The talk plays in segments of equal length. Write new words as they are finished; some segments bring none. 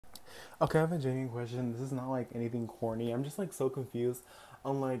Okay, I have a genuine question. This is not like anything corny. I'm just like so confused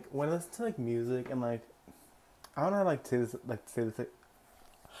on like when I listen to like music and like I don't know how to like say this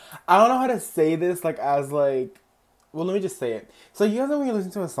I don't know how to say this like as like well let me just say it. So you guys know when you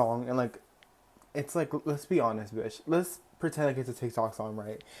listen to a song and like it's like let's be honest, bitch. Let's pretend like it's a TikTok song,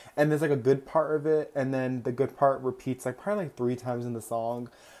 right? And there's like a good part of it and then the good part repeats like probably like three times in the song.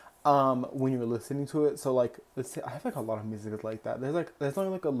 When you're listening to it. So like let's say I have like a lot of music like that. There's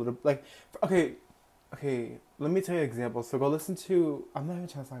only like a little like okay, okay, let me tell you an example. So go listen to I'm not even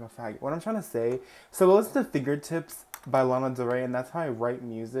trying to sound like a faggot. What I'm trying to say, so go listen to Fingertips by Lana Del Rey and that's how I write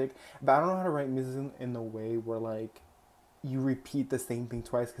music. But I don't know how to write music in the way where like you repeat the same thing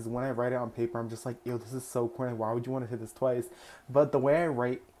twice because when I write it on paper, I'm just like, ew, this is so corny. Why would you want to hit this twice? But the way I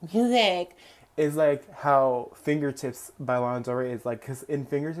write music is like how Fingertips by Lana Del Rey is like, because in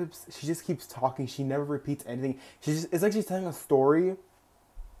Fingertips, she just keeps talking. She never repeats anything. It's like she's telling a story.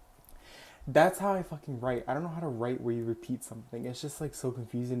 That's how I fucking write. I don't know how to write where you repeat something. It's just like so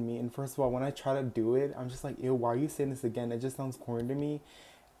confusing to me. And first of all, when I try to do it, I'm just like, ew, why are you saying this again? It just sounds corny to me.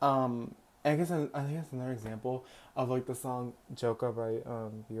 Um, I guess I think that's another example of like the song "Joker" by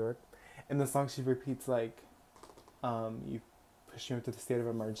Bjork. In the song, she repeats like, "You push me into the state of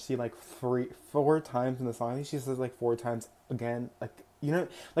emergency" like four times in the song. I think she says like four times again. Like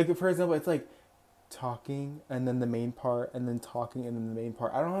like for example, it's like talking and then the main part and then talking and then the main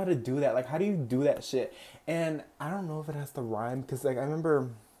part. I don't know how to do that. Like, how do you do that shit? And I don't know if it has to rhyme because like I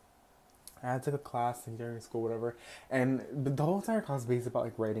remember I took a class in during school, whatever, and the whole entire class is based about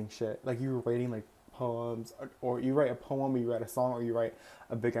like writing shit. Like you were writing like poems, or you write a poem, or you write a song, or you write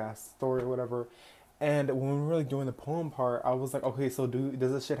a big ass story, or whatever. And when we were like doing the poem part, I was like, okay, so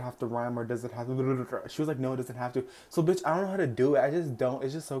does this shit have to rhyme or does it have to? She was like, no, it doesn't have to. So bitch, I don't know how to do it. I just don't.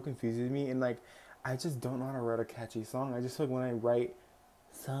 It's just so confusing to me, and like, I just don't know how to write a catchy song. I just feel like when I write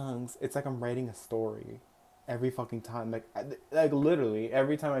songs, it's like I'm writing a story every fucking time. Like literally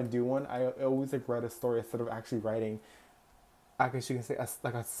every time I do one, I always like write a story instead of actually writing. I guess you can say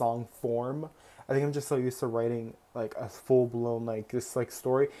like a song form. I think I'm just so used to writing like a full blown like this like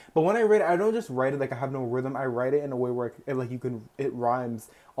story. But when I write it, I don't just write it like I have no rhythm. I write it in a way where like it rhymes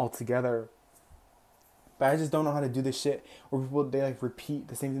all together. But I just don't know how to do this shit where people they like repeat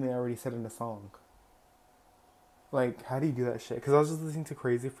the same thing they already said in the song. Like, how do you do that shit? Because I was just listening to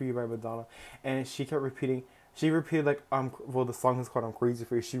 "Crazy for You" by Madonna, and she kept repeating. She repeated like well the song is called "I'm Crazy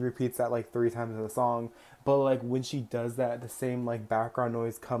for You." She repeats that like three times in the song, but like when she does that, the same like background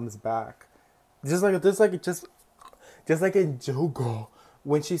noise comes back, just like in Jogo,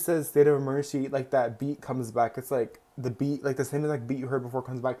 when she says "State of Emergency," like that beat comes back. It's like the beat, like the same like beat you heard before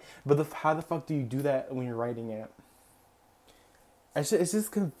comes back. But how the fuck do you do that when you're writing it? It's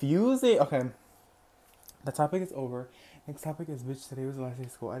just confusing. Okay, the topic is over. Next topic is bitch. Today was the last day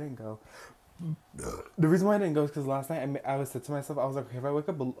of school. I didn't go. The reason why I didn't go is because last night I was said to myself, I was like, okay, if I wake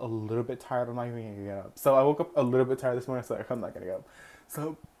up a little bit tired, I'm not even gonna get up. So I woke up a little bit tired this morning, so I'm not gonna go.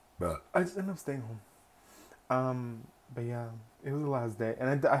 So I just ended up staying home. But yeah, it was the last day,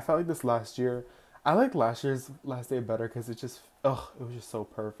 and I felt like this last year. I liked last year's last day better because it was just so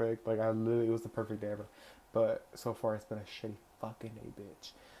perfect. Like it was the perfect day ever. But so far it's been a shitty fucking day,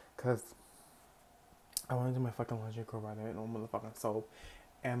 bitch. Cause I went into my fucking laundry room right there, no motherfucking soap.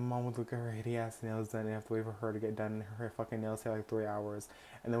 And mom would look at her hideous ass nails done and have to wait for her to get done. And her fucking nails take like 3 hours.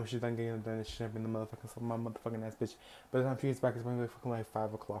 And then when she's done getting them done, she's gonna be in the motherfucking soap, my motherfucking ass bitch. By the time she gets back, it's probably like fucking like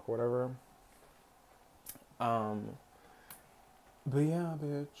 5 o'clock or whatever. Um, but yeah,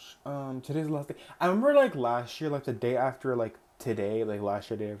 bitch. Today's the last day. I remember like last year, like the day after like today, like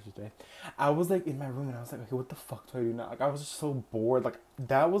last year, day after today, I was like in my room and I was like, okay, what the fuck do I do now? Like I was just so bored. Like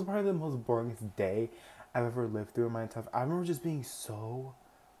that was probably the most boringest day I've ever lived through in my entire. I remember just being so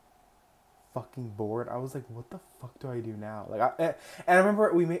fucking bored. I was like, what the fuck do I do now? And I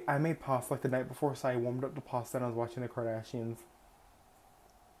remember I made pasta like the night before, so I warmed up the pasta and I was watching the Kardashians.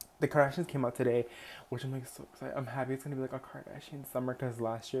 The Kardashians came out today, which I'm like so excited. I'm happy it's gonna be like a Kardashian summer because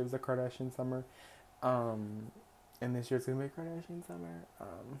last year was a Kardashian summer, um, and this year it's gonna be a Kardashian summer.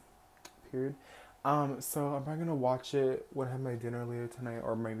 Period. So I'm probably gonna watch it when I have my dinner later tonight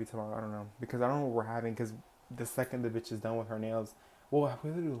or maybe tomorrow. I don't know because I don't know what we're having because the second the bitch is done with her nails, well, we have to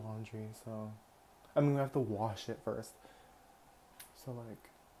do laundry, so I mean we have to wash it first. So like,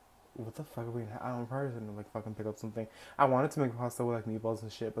 what the fuck are we? I don't know, probably gonna like fucking pick up something. I wanted to make pasta with like meatballs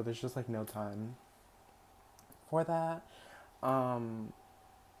and shit, but there's just like no time for that. Um,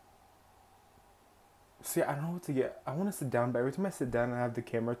 See, I don't know what to get. I want to sit down, but every time I sit down and I have the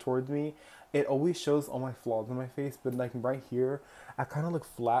camera towards me, it always shows all my flaws on my face. But like right here, I kind of look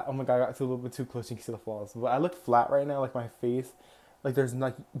flat. Oh my god, I got too a little bit too close. You can see the flaws, but I look flat right now. Like my face, Like there's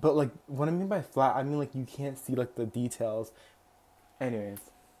not, but like what I mean by flat, I mean like you can't see like the details. Anyways,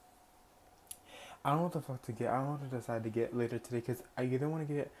 I don't know what the fuck to get. I don't know what to decide to get later today because I either want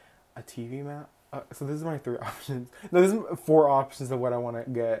to get a TV mount. So this is my three options. No, this is four options of what I want to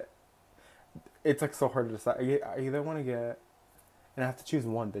get. It's like so hard to decide. I either want to get, and I have to choose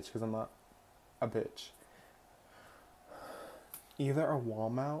one bitch because I'm not a bitch. Either a wall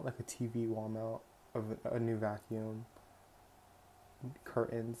mount, like a TV wall mount of a new vacuum,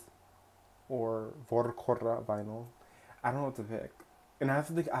 curtains, or Vorkorra vinyl. I don't know what to pick. And I have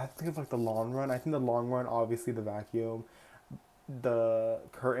to think. I have to think of like the long run. I think the long run, obviously, the vacuum. The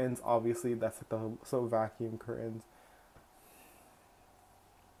curtains, obviously, that's like the so vacuum curtains.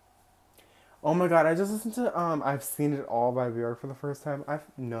 Oh my god! I just listened to I've Seen It All by Björk for the first time. I've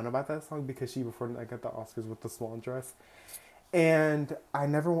known about that song because she performed I got the Oscars with the swan dress, and I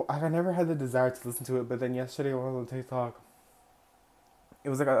never had the desire to listen to it. But then yesterday when I was on TikTok, it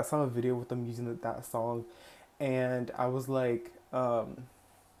was like I saw a video with them using that song, and I was like, oh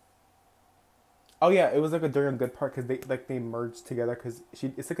yeah, it was like a during a good part because they merged together because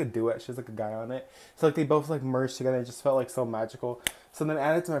it's like a duet. She's like a guy on it, so like they both like merged together. It just felt like so magical. So then I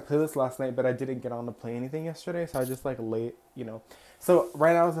added to my playlist last night, but I didn't get on to play anything yesterday, so I just like late, you know. So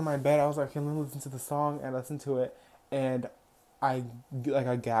right now I was in my bed. I was like, okay, let me listen to the song and listen to it, and I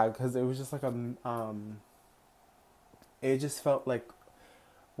gagged because it was just like it just felt like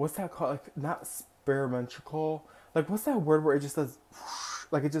what's that called? Like not experimental. Like what's that word where it just does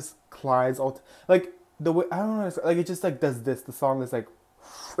like it just glides all like the way I don't know like it just like does this. The song is like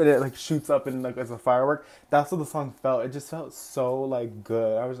and it like shoots up and like as a firework. That's what the song felt. It just felt so like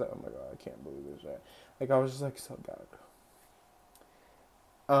good. I was like, oh my god, I can't believe this shit. Like I was just like so good.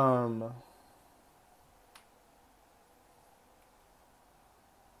 Um,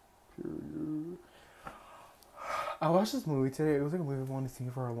 I watched this movie today. It was like a movie I've wanted to see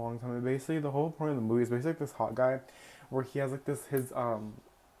for a long time. And basically, the whole point of the movie is basically like this hot guy, where he has like this his I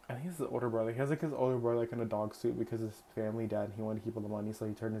think he's his older brother. He has like his older brother like in a dog suit because his family died. He wanted to keep all the money, so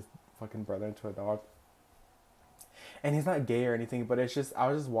he turned his fucking brother into a dog. And he's not gay or anything, but it's just I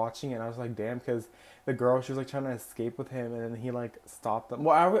was just watching it and I was like, damn, because the girl she was like trying to escape with him, and then he like stopped them.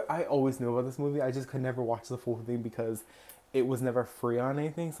 Well, I always knew about this movie. I just could never watch the full thing because it was never free on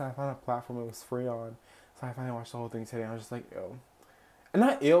anything. So I found a platform it was free on. So I finally watched the whole thing today. And I was just like, yo, and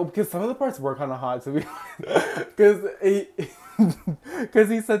not ill because some of the parts were kind of hot to be because because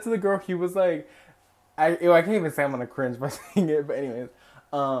he said to the girl he was like, I can't even say I'm gonna cringe by saying it, but anyways,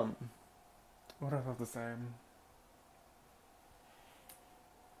 what do I have to say?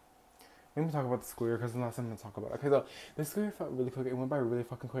 Let me talk about the school year because there's not something to talk about. Okay, so the school year felt really quick. It went by really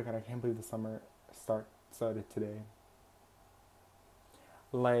fucking quick, and I can't believe the summer started today.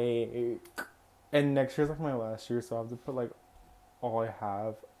 Like, and next year's like my last year, so I have to put like all I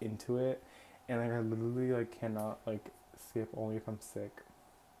have into it, and like I literally like cannot like skip only if I'm sick.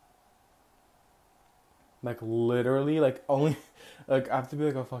 Like literally, like only, like I have to be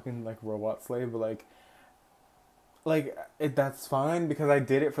like a fucking like robot slave, but like it that's fine because I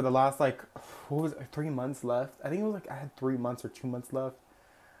did it for the last like what was it, 3 months left. I think it was like I had 3 months or 2 months left.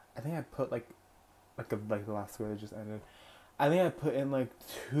 I think I put like the last school that just ended. I think I put in like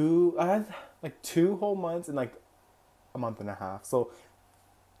I had like 2 whole months and like a month and a half. So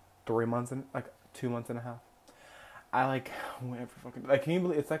 3 months and like 2 months and a half. I like went for fucking like can you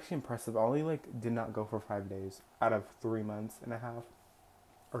believe it's actually impressive. I only like did not go for 5 days out of 3 months and a half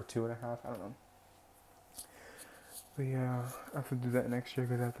or 2.5. I don't know. But yeah, I have to do that next year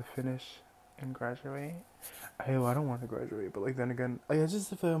because I have to finish and graduate. I don't want to graduate, but like then again, like I just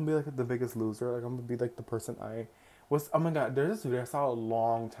feel I'm gonna be like the biggest loser. Like I'm gonna be like the person I was. Oh my god, there's this video I saw a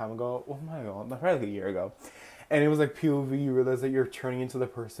long time ago. Oh my god, probably like a year ago, and it was like POV. You realize that you're turning into the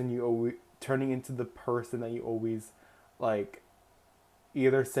person that you always like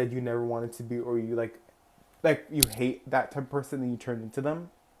either said you never wanted to be, or you like you hate that type of person and you turn into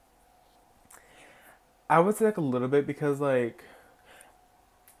them. I would say like a little bit because like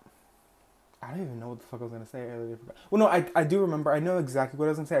I don't even know what the fuck I was gonna say. I really forgot. Well, no, I do remember. I know exactly what I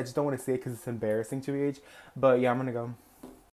was gonna say. I just don't want to say it because it's embarrassing to age. But yeah, I'm gonna go.